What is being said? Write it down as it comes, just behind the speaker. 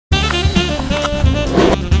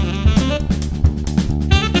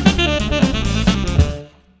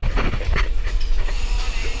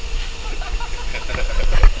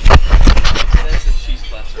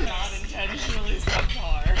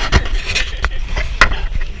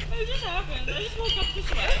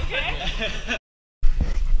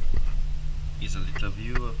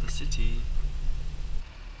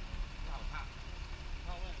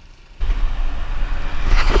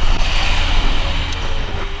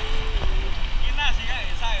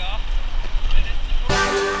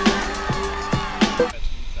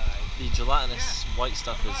white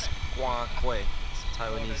stuff is gua kue. It's a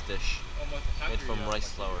Taiwanese dish made from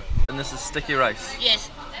rice flour. And this is sticky rice.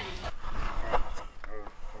 Yes.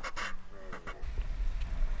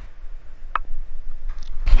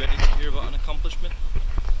 Ready to hear about an accomplishment?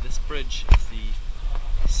 This bridge is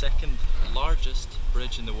the second largest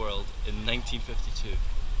bridge in the world in 1952.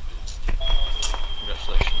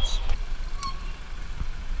 Congratulations.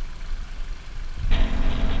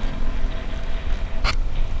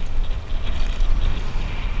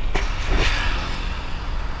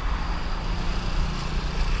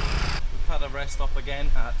 We've had a rest stop again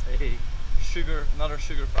at another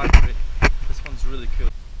sugar factory. This one's really cool.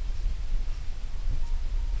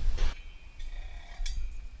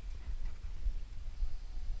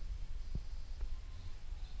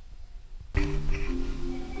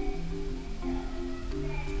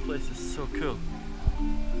 This place is so cool.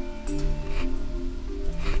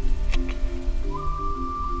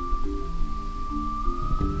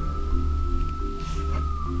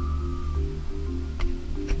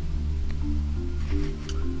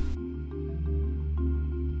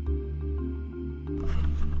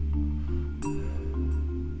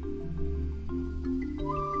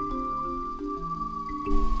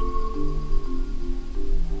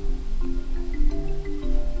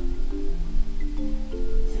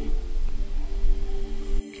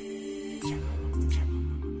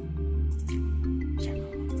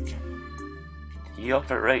 The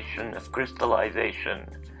operation of crystallization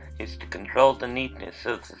is to control the neatness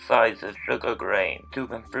of the size of sugar grain, to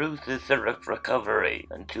improve the syrup recovery,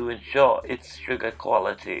 and to ensure its sugar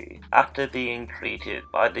quality. After being treated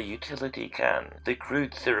by the utility can, the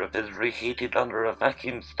crude syrup is reheated under a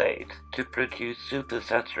vacuum state to produce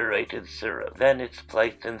supersaturated syrup. Then it's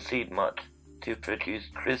placed in seed mud to produce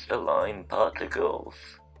crystalline particles.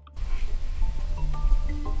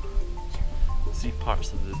 See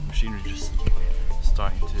parts of the machinery just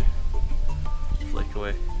starting to flake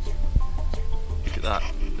away. Look at that,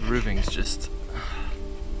 the roofing's just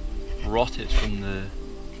rotted from the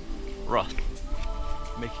rust,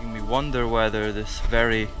 making me wonder whether this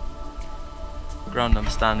very ground I'm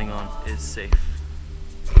standing on is safe.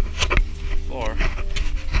 Or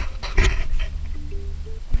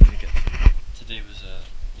today was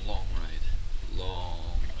a long ride.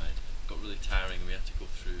 Got really tiring.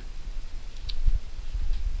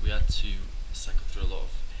 We had to cycle through a lot of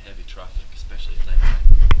heavy traffic, especially at night.